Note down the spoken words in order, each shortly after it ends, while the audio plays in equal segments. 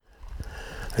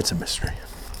It's a mystery.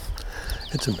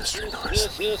 It's a mystery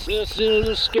noise. This is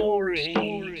a story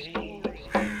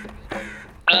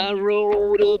I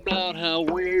wrote about how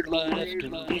weird life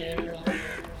can get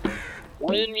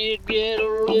when you get a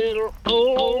little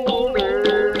older.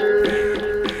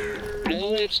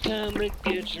 Now it's time to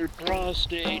get your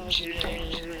prostate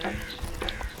checked.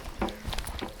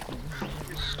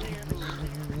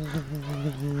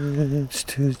 It's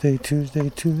Tuesday.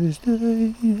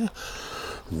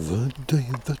 The day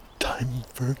the time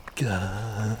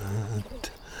forgot.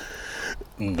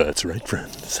 That's right,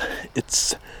 friends.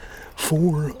 It's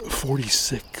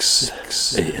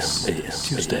 4:46 a.m.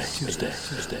 Tuesday,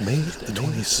 May the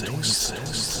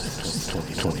 26th,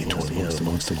 2020, as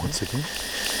amongst them once again.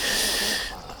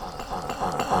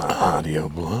 Audio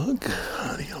blog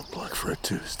for a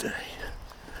Tuesday.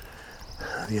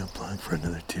 Audio blog for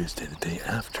another Tuesday, the day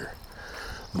after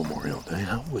Memorial Day.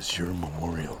 How was your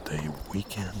Memorial Day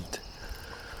weekend?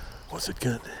 Was it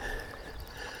good?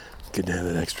 Good to have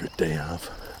that extra day off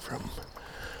from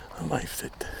a life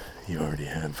that you already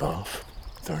have off.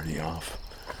 It's already off.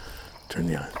 Turn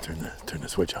the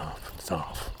switch off. It's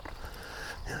off.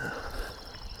 Yeah.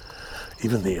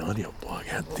 Even the audio blog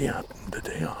had the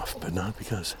day off, but not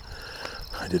because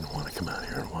I didn't want to come out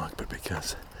here and walk, but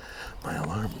because my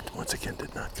alarm once again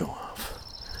did not go off.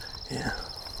 Yeah.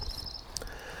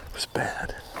 It was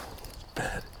bad.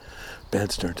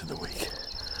 Bad start to the week.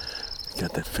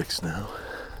 Got that fixed now.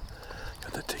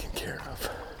 Got that taken care of.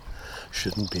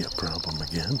 Shouldn't be a problem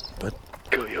again, but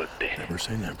never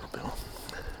say never, Bill.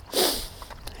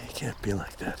 You can't be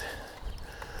like that.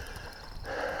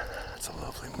 It's a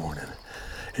lovely morning.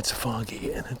 It's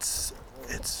foggy and it's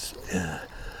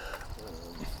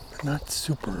not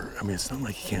super. I mean, it's not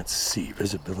like you can't see.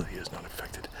 Visibility is not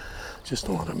affected. Just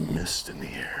a lot of mist in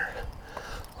the air,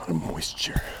 a lot of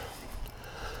moisture.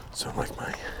 So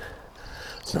like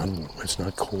it's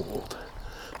not cold.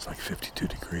 It's like 52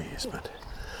 degrees, but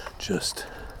just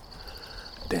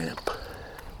damp.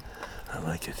 I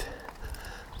like it.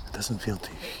 It doesn't feel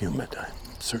too humid. I'm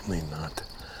certainly not.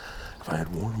 If I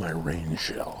had worn my rain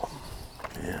shell,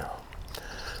 yeah,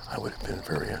 I would have been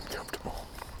very uncomfortable.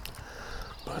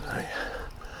 But I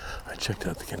checked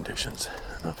out the conditions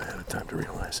enough ahead of time to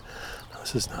realize, no,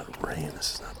 this is not rain,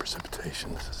 this is not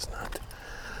precipitation, this is not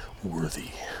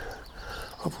worthy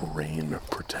of rain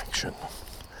protection.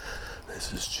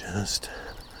 This is just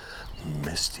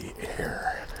misty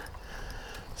air.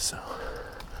 So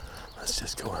let's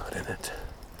just go out in it.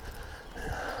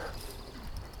 Yeah.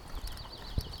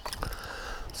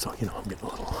 So, I'm getting a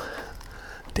little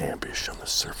dampish on the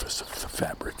surface of the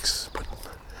fabrics, but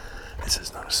this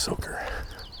is not a soaker.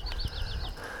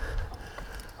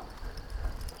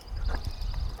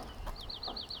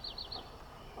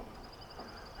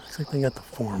 Looks like they got the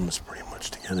forms pretty much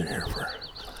together here for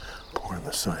pouring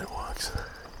the sidewalks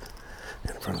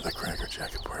in front of the Cracker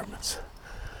Jack apartments.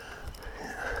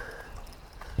 Yeah.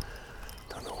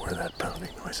 Don't know where that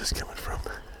pounding noise is coming from.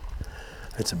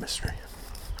 It's a mystery.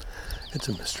 It's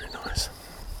a mystery noise.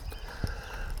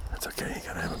 That's okay, you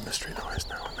gotta have a mystery noise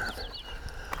now and then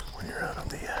when you're out on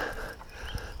the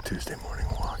Tuesday morning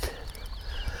walk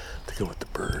to go with the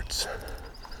birds.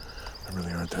 There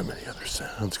really aren't that many other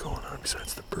sounds going on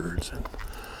besides the birds and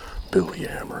Bill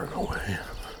yammering away.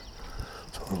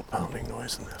 It's a little pounding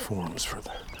noise in the forms for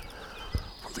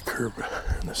the curb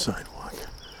and the sidewalk.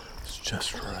 It's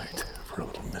just right for a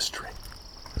little mystery.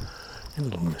 A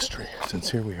little mystery,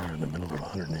 since here we are in the middle of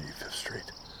 185th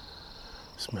Street,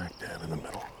 smack dab in the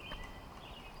middle.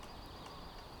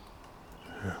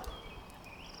 Yeah.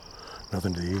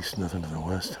 Nothing to the east, nothing to the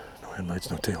west, no headlights,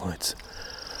 no taillights.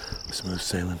 Smooth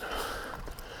sailing.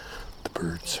 The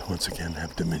birds once again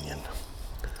have dominion,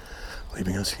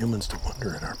 leaving us humans to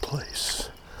wonder at our place.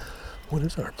 What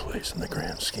is our place in the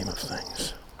grand scheme of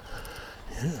things?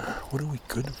 Yeah, what are we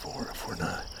good for if we're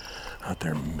not out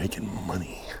there making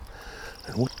money?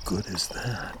 And what good is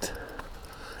that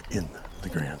in the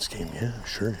grand scheme? Yeah,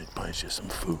 sure, it buys you some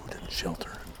food and shelter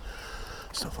and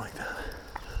stuff like that.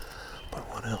 But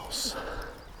what else?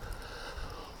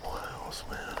 What else,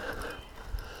 man?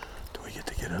 Do we get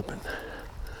to get up and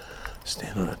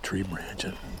stand on a tree branch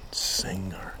and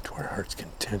sing to our heart's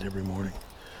content every morning?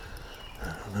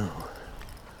 I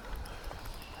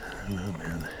don't know,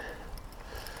 man.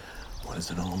 What does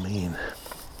it all mean?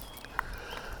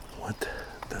 What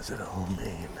does it all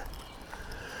mean?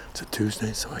 It's a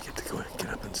Tuesday, so I get to get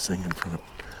up and sing in front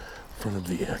of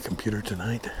the computer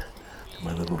tonight. Do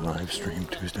my little live stream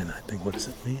Tuesday night thing. What does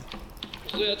it mean?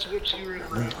 That's what you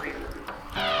remember.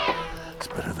 It's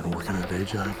better than working a day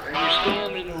job. You're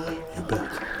standing on. You bet.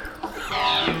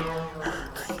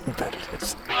 You bet it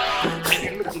is.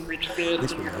 You're looking at your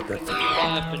death, and you're looking at your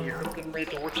life, and you're looking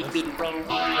at what you did wrong and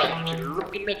right. You're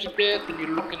looking at your death, and you're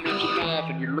looking at your life,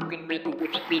 and you're looking at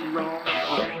what you did wrong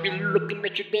and right. You're looking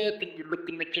at your death, and you're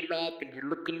looking at your life, and you're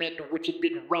looking at what you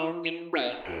did wrong and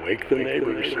right. Wake the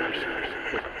neighbors.